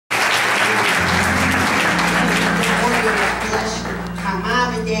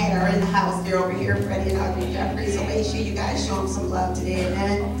love today,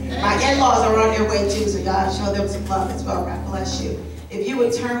 amen? My in-laws are on their way too, so y'all show them some love as well. God bless you. If you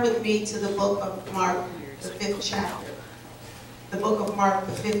would turn with me to the book of Mark, the 5th chapter. The book of Mark,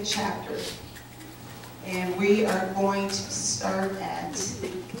 the 5th chapter. And we are going to start at the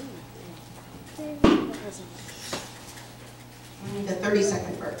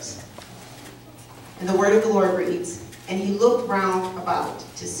 32nd verse. And the word of the Lord reads, "And he looked round about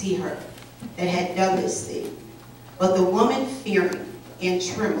to see her that had done this thing. But the woman, fearing and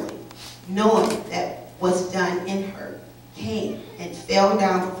trembling, knowing that was done in her, came and fell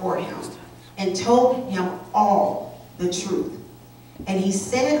down before him, and told him all the truth. And he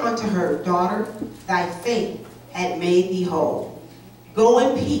said unto her, Daughter, thy faith had made thee whole. Go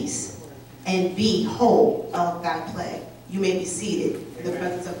in peace, and be whole of thy plague." You may be seated in the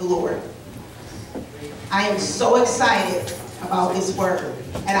presence of the Lord. I am so excited about this word.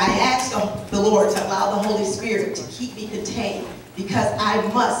 And I asked the Lord to allow the Holy Spirit to keep me contained, because I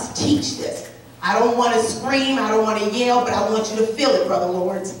must teach this. I don't want to scream, I don't want to yell, but I want you to feel it, Brother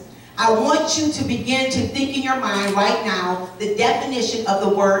Lords. I want you to begin to think in your mind right now the definition of the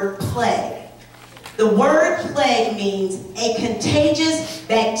word plague. The word plague means a contagious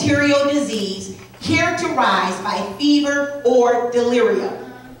bacterial disease characterized by fever or delirium.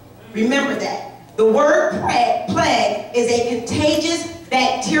 Remember that. The word plague is a contagious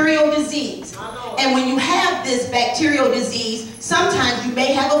bacterial disease. And when you have this bacterial disease, sometimes you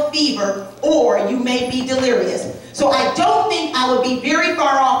may have a fever or you may be delirious. So I don't think I would be very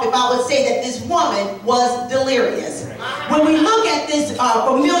far off if I would say that this woman was delirious. When we look at this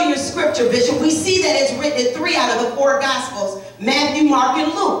familiar scripture, Bishop, we see that it's written in 3 out of the 4 Gospels, Matthew, Mark,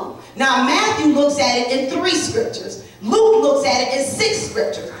 and Luke. Now, Matthew looks at it in 3 scriptures. Luke looks at it in 6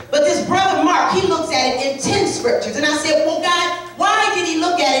 scriptures. But this brother Mark, he looks at it in 10 scriptures. And I said, well, God, why did he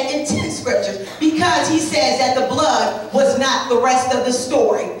look at it in 10 scriptures? Because he says that the blood was not the rest of the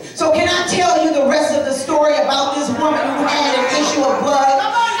story. So can I tell you the rest of the story about this woman who had an issue of blood?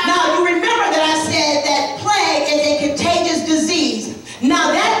 Now, you remember that I said that plague is a contagious disease.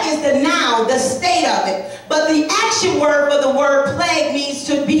 Now, that is the noun, the state of it. But the action word for the word plague means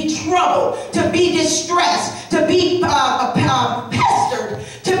to be troubled, to be distressed, to be pestered,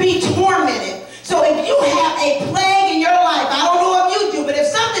 to be tormented. So if you have a plague in your life, I don't know if you do, but if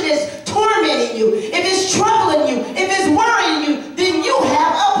something is tormenting you, if it's troubling you, if it's worrying you, then you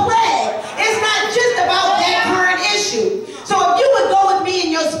have a plague. It's not just about that current issue. So if you would go with me in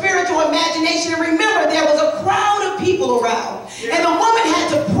your spiritual imagination and remember there was a crowd of people around. And the woman had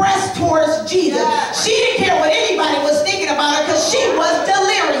to press towards Jesus. She didn't care what anybody was thinking about her because she was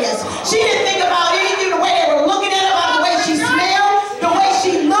delirious. She didn't think about anything, the way they were looking at her, about the way she smelled, the way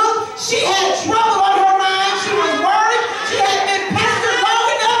she looked. She had trouble on her mind. She was worried. She had been pestered long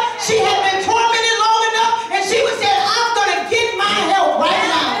enough. She had been tormented long enough. And she was saying, I'm going to get my help right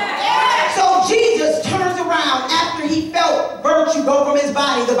now. So Jesus turns around after he felt virtue go from his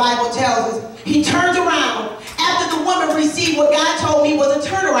body, the Bible tells us. He turns around. After the woman received what God told me was a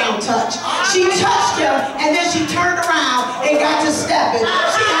turnaround touch. She touched him, and then she turned around and got to stepping.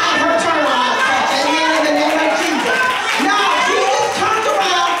 She had her turnaround touch at the end of the name of Jesus. Now, Jesus turns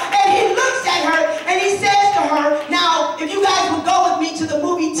around, and he looks at her, and he says to her, now, if you guys would go with me to the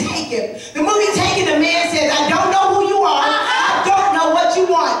movie Taken. The movie Taken, the man says, I don't know who you are. I don't know what you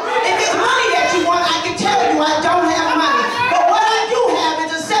want. If it's money that you want, I can tell you I don't have money. But what I do have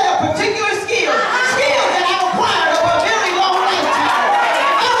is a set of particular skills. Skills that I've acquired over a very long lifetime.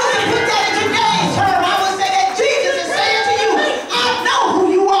 I wouldn't put that in today's term. I would say that Jesus is saying to you, I know who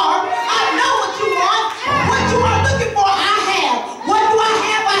you are. I know what you want. What you are looking for, I have. What do I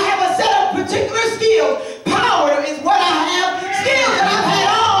have? I have a set of particular skills. Power is what I have. Skills that I've had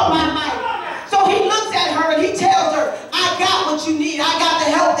all my life. So he looks at her and he tells her, I got what you need. I got the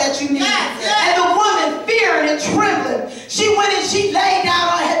help that you need. And the woman, fearing and trembling, she went and she laid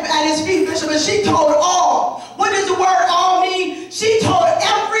down at his feet, Bishop, and she told all. What does the word all mean? She told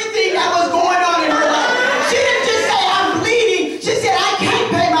everything that was going on in her life. She didn't just say, I'm bleeding. She said, I can't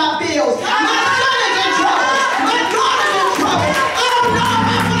pay my bills. My son is in trouble. My daughter's in trouble. I don't know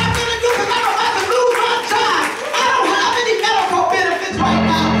what I'm going to do because I'm about to lose my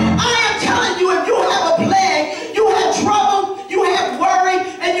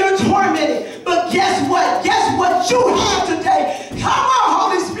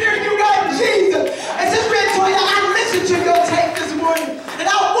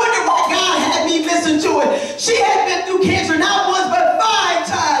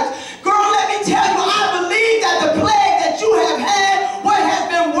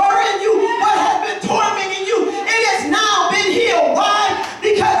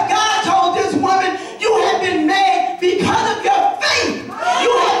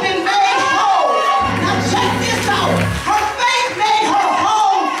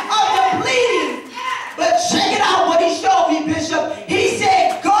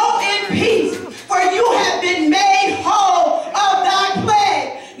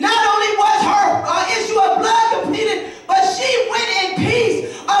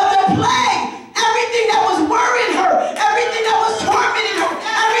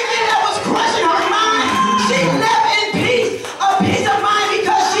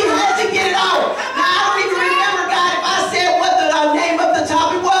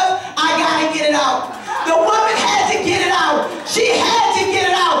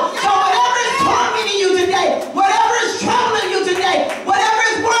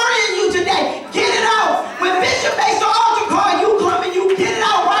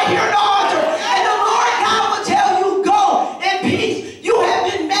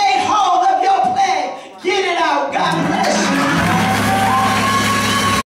God.